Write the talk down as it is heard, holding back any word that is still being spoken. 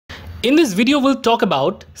In this video, we'll talk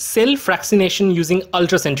about cell fractionation using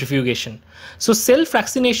ultracentrifugation. So cell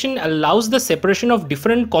fractionation allows the separation of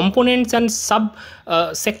different components and sub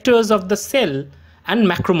sectors of the cell and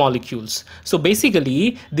macromolecules. So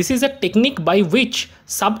basically, this is a technique by which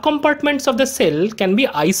subcompartments of the cell can be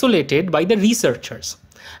isolated by the researchers.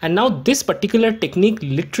 And now this particular technique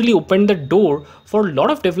literally opened the door for a lot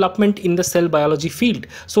of development in the cell biology field.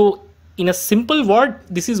 So in a simple word,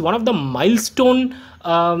 this is one of the milestone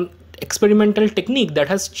experimental technique that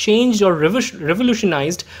has changed or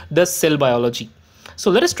revolutionized the cell biology. So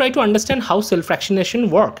let us try to understand how cell fractionation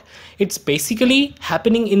work. It's basically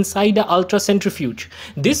happening inside a ultracentrifuge.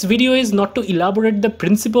 This video is not to elaborate the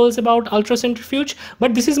principles about ultracentrifuge,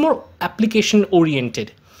 but this is more application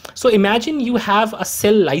oriented. So imagine you have a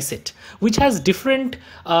cell lysate which has different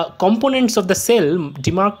components of the cell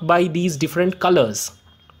demarked by these different colors.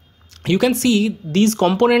 You can see these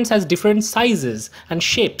components has different sizes and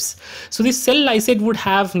shapes. So this cell lysate would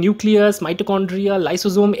have nucleus, mitochondria,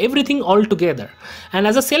 lysosome, everything all together. And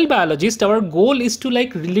as a cell biologist, our goal is to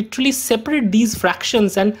literally separate these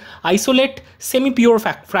fractions and isolate semi-pure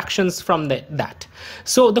fractions from that.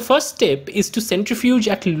 So the first step is to centrifuge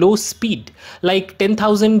at low speed, like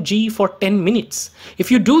 10,000 G for 10 minutes. If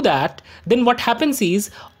you do that, then what happens is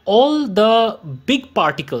all the big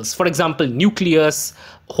particles, for example, nucleus,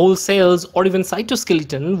 whole cells, or even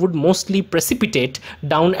cytoskeleton would mostly precipitate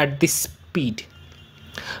down at this speed.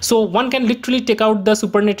 So one can literally take out the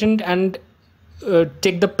supernatant and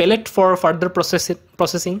take the pellet for further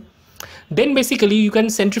processing. Then basically you can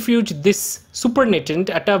centrifuge this supernatant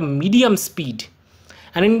at a medium speed.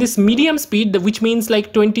 And in this medium speed, which means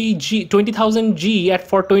like 20,000 G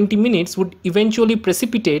for 20 minutes, would eventually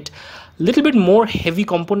precipitate a little bit more heavy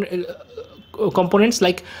components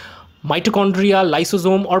like mitochondria,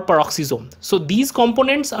 lysosome, or peroxisome. So these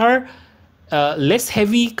components are less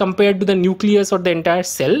heavy compared to the nucleus or the entire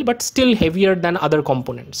cell, but still heavier than other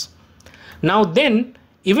components. Now then,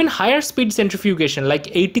 even higher speed centrifugation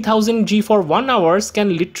like 80,000 G for 1 hour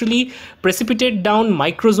can literally precipitate down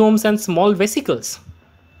microsomes and small vesicles.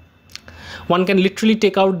 One can literally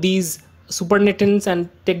take out these supernatants and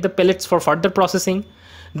take the pellets for further processing.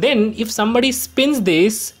 Then if somebody spins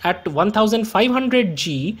this at 1500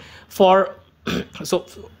 G for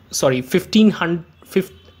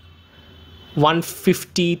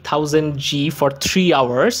 150,000 G for 3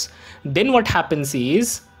 hours, then what happens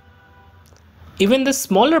is even the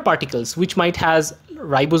smaller particles, which might has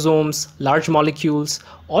ribosomes, large molecules,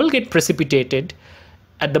 all get precipitated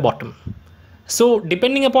at the bottom. So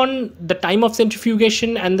depending upon the time of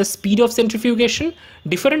centrifugation and the speed of centrifugation,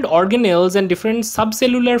 different organelles and different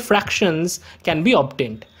subcellular fractions can be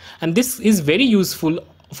obtained. And this is very useful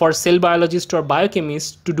for cell biologists or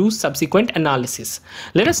biochemists to do subsequent analysis.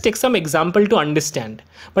 Let us take some example to understand.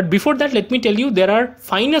 But before that, let me tell you there are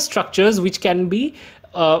finer structures which can be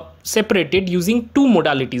separated using two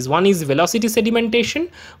modalities. One is velocity sedimentation,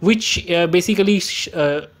 which basically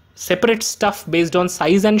separate stuff based on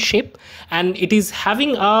size and shape, and it is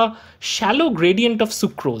having a shallow gradient of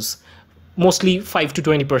sucrose, mostly 5 to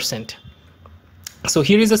 20%. So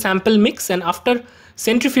here is a sample mix, and after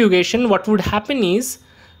centrifugation what would happen is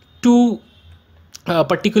two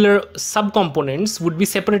particular subcomponents would be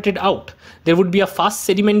separated out. There would be a fast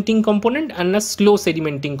sedimenting component and a slow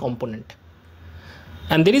sedimenting component.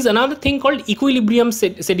 And there is another thing called equilibrium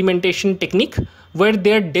sedimentation technique, where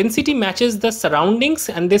their density matches the surroundings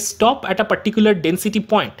and they stop at a particular density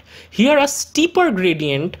point. Here a steeper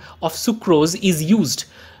gradient of sucrose is used,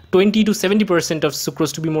 20 to 70% of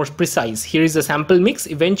sucrose to be more precise. Here is a sample mix.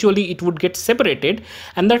 Eventually it would get separated,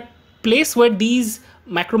 and the place where these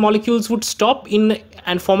macromolecules would stop in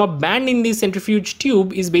and form a band in the centrifuge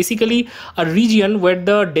tube is basically a region where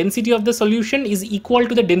the density of the solution is equal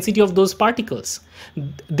to the density of those particles.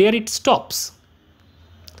 There it stops.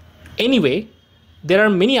 Anyway, there are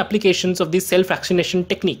many applications of this cell fractionation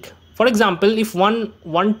technique. For example, if one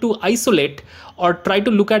want to isolate or try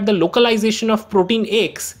to look at the localization of protein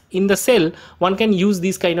X in the cell, one can use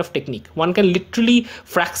this kind of technique. One can literally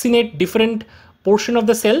fractionate different portion of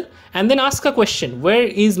the cell and then ask a question: where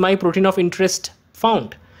is my protein of interest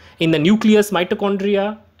found? In the nucleus,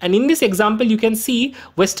 mitochondria. And in this example, you can see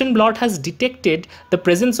Western blot has detected the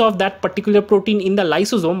presence of that particular protein in the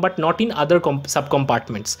lysosome, but not in other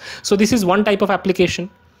subcompartments. So this is one type of application.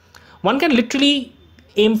 One can literally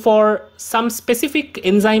aim for some specific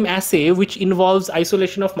enzyme assay which involves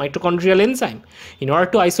isolation of mitochondrial enzyme. In order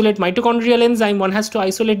to isolate mitochondrial enzyme, one has to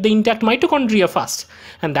isolate the intact mitochondria first,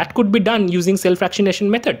 and that could be done using cell fractionation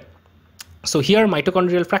method. So here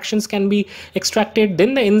mitochondrial fractions can be extracted,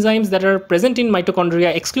 then the enzymes that are present in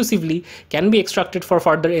mitochondria exclusively can be extracted for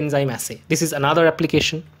further enzyme assay. This is another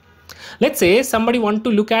application. Let's say somebody want to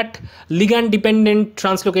look at ligand dependent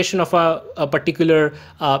translocation of a particular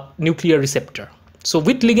nuclear receptor. So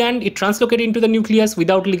with ligand it translocated into the nucleus,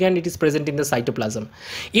 without ligand it is present in the cytoplasm.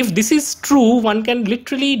 If this is true, one can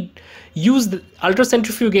literally use the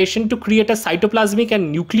ultracentrifugation to create a cytoplasmic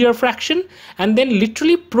and nuclear fraction, and then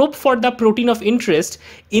literally probe for the protein of interest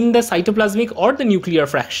in the cytoplasmic or the nuclear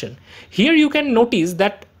fraction. Here you can notice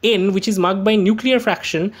that N, which is marked by nuclear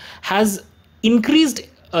fraction, has increased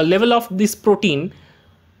level of this protein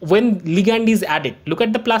when ligand is added. Look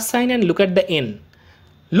at the plus sign and look at the N.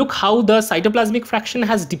 Look how the cytoplasmic fraction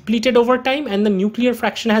has depleted over time and the nuclear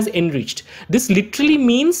fraction has enriched. This literally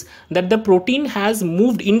means that the protein has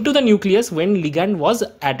moved into the nucleus when ligand was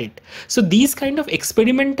added. So these kind of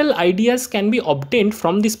experimental ideas can be obtained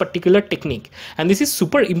from this particular technique, and this is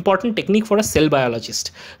super important technique for a cell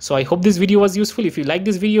biologist. So I hope this video was useful. If you like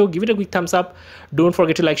this video, give it a quick thumbs up. Don't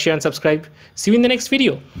forget to like, share and subscribe. See you in the next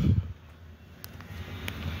video.